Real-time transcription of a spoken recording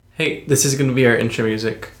Hey, this is gonna be our intro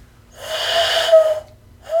music.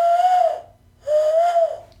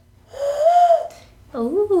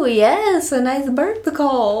 Oh, yes, a nice bird to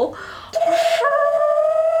call.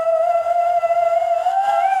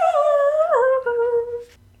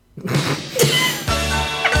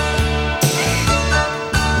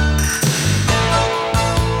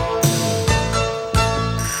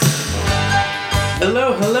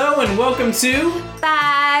 Hello, and welcome to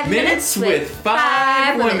 5 Minutes with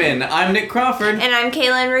 5 Women. I'm Nick Crawford. And I'm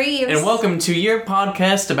Kaylin Reeves. And welcome to your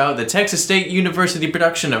podcast about the Texas State University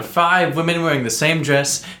production of 5 Women Wearing the Same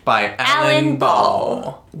Dress by Alan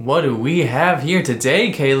Ball. What do we have here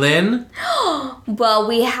today, Kaylin? Well,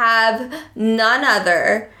 we have none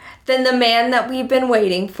other than the man that we've been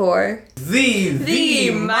waiting for.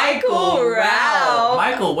 The Michael Rao.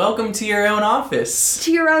 Michael, welcome to your own office.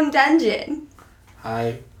 To your own dungeon.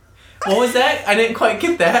 Hi. What was that? I didn't quite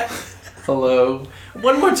get that. Hello.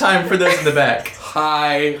 One more time for those in the back.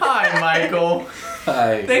 Hi. Hi, Michael.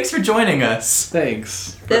 Hi. Thanks for joining us.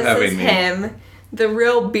 Thanks for This having is me. him, the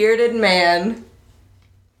real bearded man.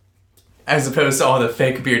 As opposed to all the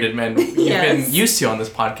fake bearded men you've Yes. been used to on this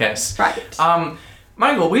podcast. Right.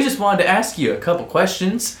 Michael, we just wanted to ask you a couple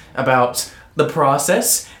questions about the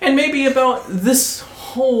process and maybe about this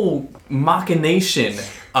whole machination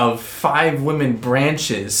of 5 women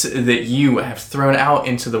branches that you have thrown out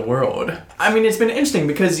into the world. I mean, it's been interesting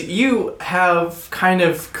because you have kind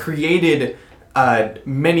of created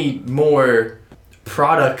many more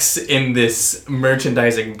products in this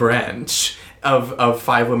merchandising branch of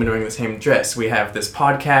 5 women wearing the same dress. We have this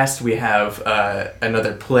podcast, we have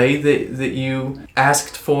another play that you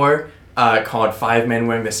asked for called 5 Men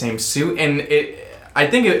Wearing the Same Suit, and I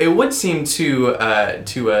think it would seem to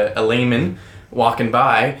a layman walking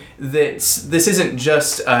by that this isn't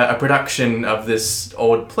just a production of this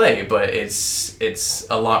old play, but it's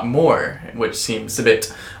a lot more, which seems a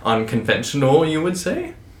bit unconventional, you would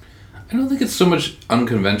say? I don't think it's so much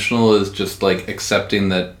unconventional as just like accepting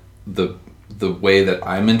that the way that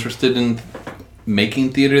I'm interested in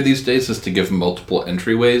making theater these days is to give multiple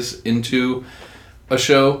entryways into a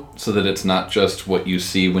show so that it's not just what you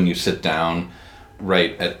see when you sit down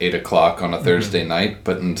right at 8 o'clock on a Thursday night,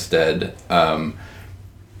 but instead,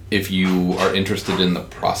 if you are interested in the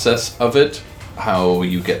process of it, how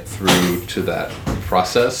you get through to that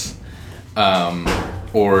process,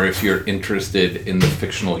 or if you're interested in the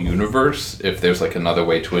fictional universe, if there's like another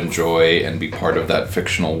way to enjoy and be part of that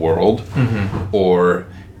fictional world, or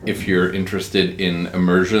if you're interested in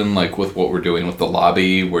immersion, like with what we're doing with the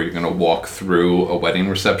lobby, where you're going to walk through a wedding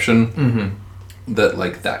reception,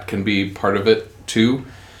 that can be part of it too.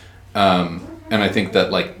 And I think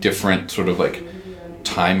that like different sort of like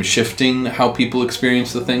time shifting how people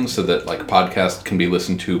experience the things, so that like podcast can be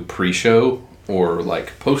listened to pre-show or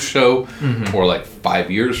like post-show, or like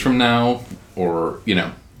 5 years from now, or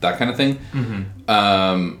that kind of thing,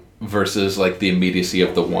 versus like the immediacy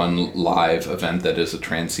of the one live event that is a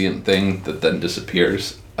transient thing that then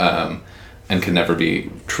disappears, and can never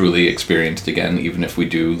be truly experienced again, even if we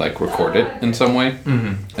do like record it in some way.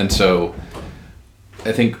 And so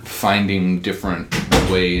I think finding different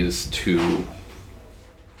ways to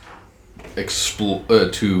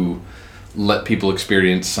to let people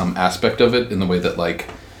experience some aspect of it in the way that like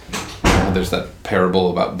there's that parable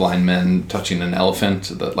about blind men touching an elephant,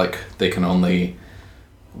 that like they can only,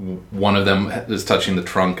 one of them is touching the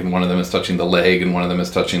trunk and one of them is touching the leg and one of them is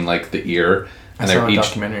touching like the ear, and I saw they're a each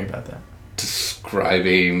documentary about that.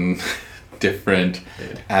 describing different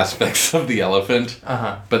aspects of the elephant,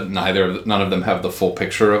 but none of them have the full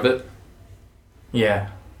picture of it. Yeah.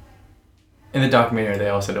 In the documentary, they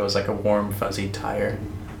all said it was like a warm, fuzzy tire.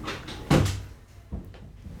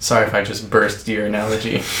 Sorry if I just burst your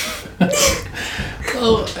analogy.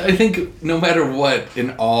 Well, I think no matter what,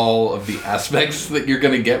 in all of the aspects that you're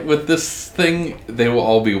going to get with this thing, they will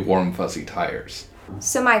all be warm, fuzzy tires.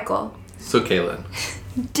 So, Michael, So, Kaylin.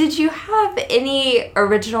 did you have any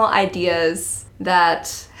original ideas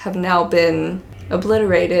that have now been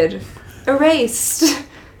obliterated, erased,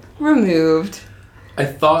 removed? I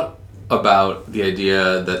thought about the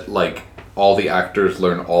idea that, like, all the actors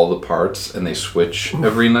learn all the parts and they switch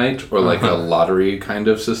every night, or like a lottery kind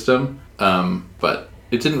of system. But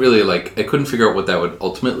it didn't really, like, I couldn't figure out what that would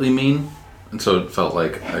ultimately mean. And so it felt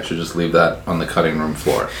like I should just leave that on the cutting room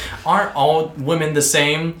floor. Aren't all women the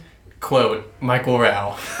same? Quote, Michael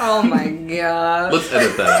Rao. Oh my god. Let's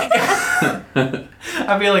edit that out.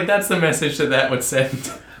 I feel like that's the message that would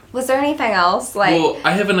send. Was there anything else? Like, Well,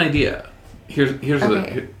 I have an idea. Here's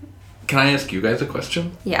Okay. Can I ask you guys a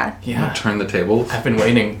question? yeah. Yeah. Turn the tables. I've been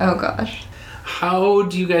waiting. Oh gosh. How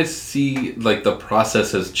do you guys see, like, the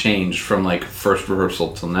process has changed from, like, first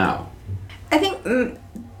rehearsal till now? I think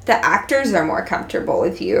the actors are more comfortable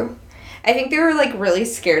with you. I think they were, like, really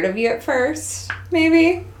scared of you at first,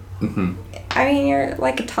 maybe. Mm-hmm. I mean, you're,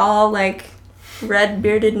 like, a tall, like,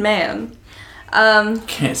 red-bearded man.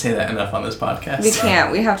 Can't say that enough on this podcast. We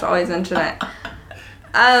can't. We have to always mention it.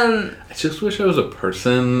 I just wish I was a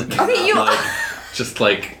person. Okay, you... Like, just,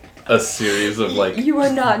 like, a series of, like, You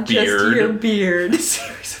are not just your beard. A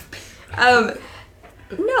series of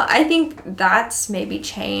people. No, I think that's maybe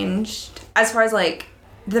changed. As far as, like,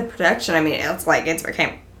 the production, I mean, it's, like, it's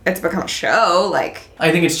become a show, like...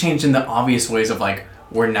 I think it's changed in the obvious ways of, like,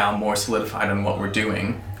 we're now more solidified on what we're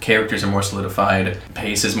doing. Characters are more solidified,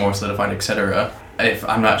 pace is more solidified, etc.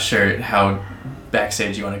 I'm not sure how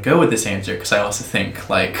backstage you want to go with this answer, because I also think,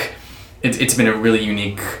 like, it's been a really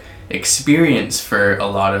unique experience for a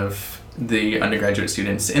lot of the undergraduate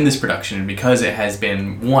students in this production, because it has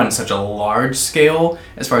been, one, such a large scale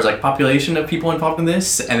as far as, like, population of people involved in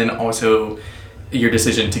this, and then also your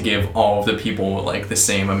decision to give all of the people, like, the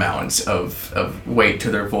same amount of weight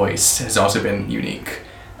to their voice has also been unique.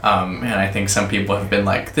 And I think some people have been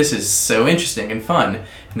like, this is so interesting and fun.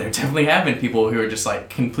 And there definitely have been people who are just like,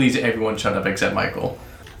 can please everyone shut up except Michael.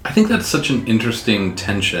 I think that's such an interesting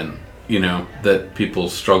tension, you know, that people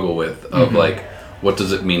struggle with, of like, what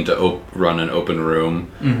does it mean to run an open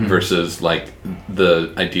room versus, like,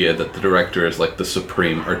 the idea that the director is, like, the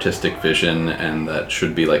supreme artistic vision and that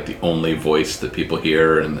should be, like, the only voice that people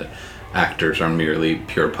hear, and that actors are merely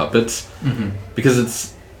pure puppets. Because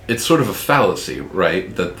it's sort of a fallacy,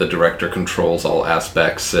 right? That the director controls all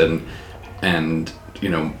aspects and you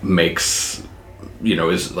know, makes, you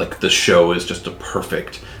know, is, like, the show is just a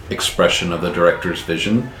perfect expression of the director's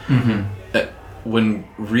vision. When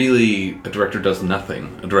really a director does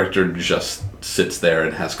nothing. A director just sits there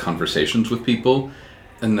and has conversations with people,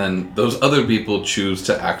 and then those other people choose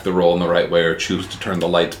to act the role in the right way, or choose to turn the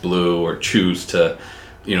lights blue, or choose to,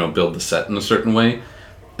 you know, build the set in a certain way.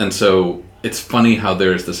 And so it's funny how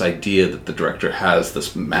there's this idea that the director has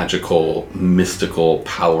this magical, mystical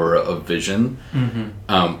power of vision,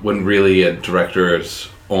 when really a director is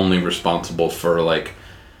only responsible for, like,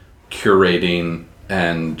 curating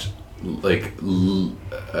and, like,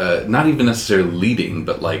 not even necessarily leading,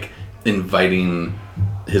 but, like, inviting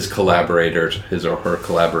his or her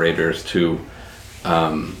collaborators to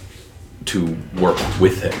work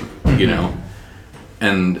with him, you know?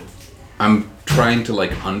 And I'm trying to,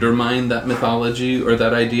 like, undermine that mythology or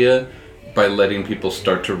that idea by letting people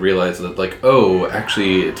start to realize that, like, oh,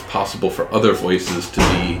 actually it's possible for other voices to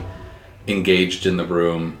be engaged in the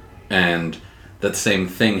room, and that same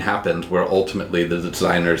thing happens where ultimately the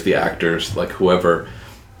designers, the actors, like, whoever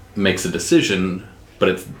makes a decision, but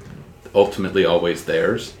it's ultimately always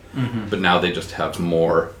theirs. But now they just have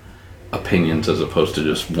more opinions as opposed to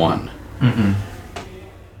just one.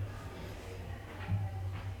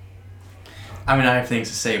 I mean, I have things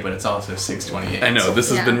to say, but it's also 6:28. I know, this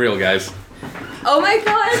has been real, guys. Oh my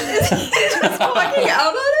gosh, is he just walking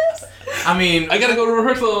out on us? I mean, I gotta go to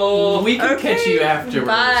rehearsal! we can catch you after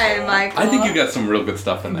Bye, rehearsal. Michael. I think you got some real good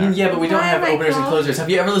stuff in there. Yeah, but we don't Bye, have openers and Michael. closers. Have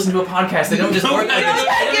you ever listened to a podcast? They don't just work like this.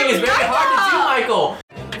 Editing is very hard to do, Michael.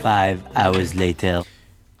 5 hours later.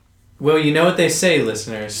 Well, you know what they say,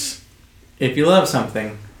 listeners. If you love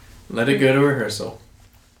something, let it go to rehearsal.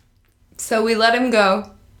 So we let him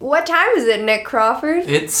go. What time is it, Nick Crawford?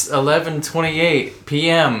 It's 11:28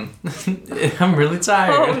 p.m. I'm really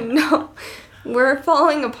tired. Oh no, we're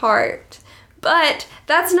falling apart. But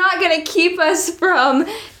that's not gonna keep us from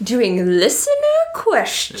doing listener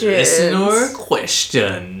questions. Listener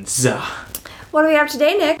questions. What do we have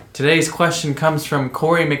today, Nick? Today's question comes from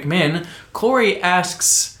Corey McMinn. Corey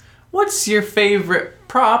asks, what's your favorite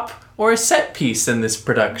prop or set piece in this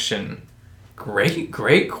production? Great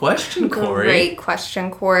question, Corey. Great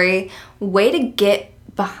question, Corey. Way to get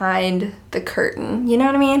behind the curtain. You know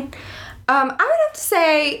what I mean? I would have to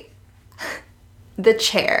say the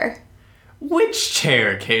chair. Which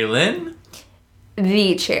chair, Kaylin?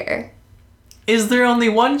 The chair. Is there only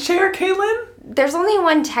one chair, Kaylin? There's only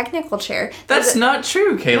one technical chair. That's not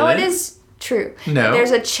true, Kaylin. No, it is true. No.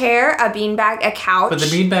 There's a chair, a beanbag, a couch. But the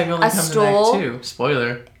beanbag only a comes stool. in Act 2.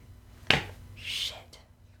 Spoiler. Shit.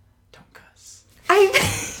 Don't cuss.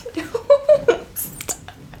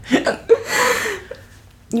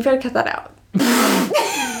 You better cut that out.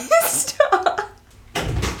 Stop.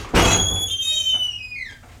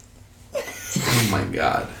 Oh my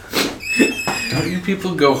god. Don't you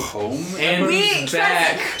people go home? And he's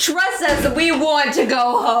back. Trust us, we want to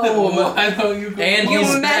go home. I thought you go And You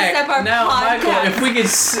he's messed back. up our Now, podcast.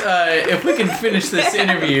 Michael, if we can finish this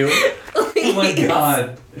interview. Oh my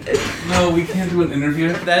god. No, we can't do an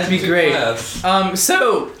interview. That'd be great. Yes.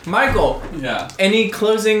 So, Michael, Yeah. any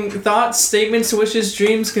closing thoughts, statements, wishes,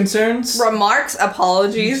 dreams, concerns? Remarks,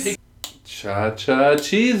 apologies. Cha-cha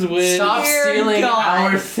cheese whiz. Stop Dear stealing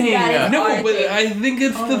God. our thing. That is No, our but thing. I think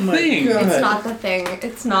it's the my thing. God. It's not the thing.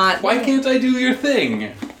 It's not. Why can't I do your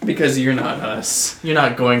thing? Because you're not us. You're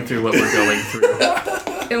not going through what we're going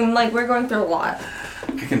through. And, like, we're going through a lot.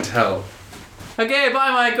 I can tell. Okay,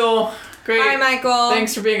 bye, Michael. Great. Bye, Michael.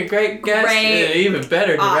 Thanks for being a great guest. Great. Even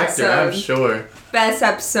better director, I'm Awesome. sure. Best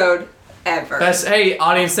episode ever. Hey,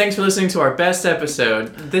 audience, thanks for listening to our best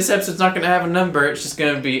episode. This episode's not going to have a number, it's just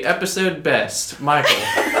going to be episode best. Michael.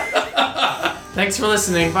 Thanks for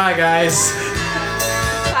listening. Bye, guys.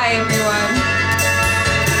 Bye, everyone.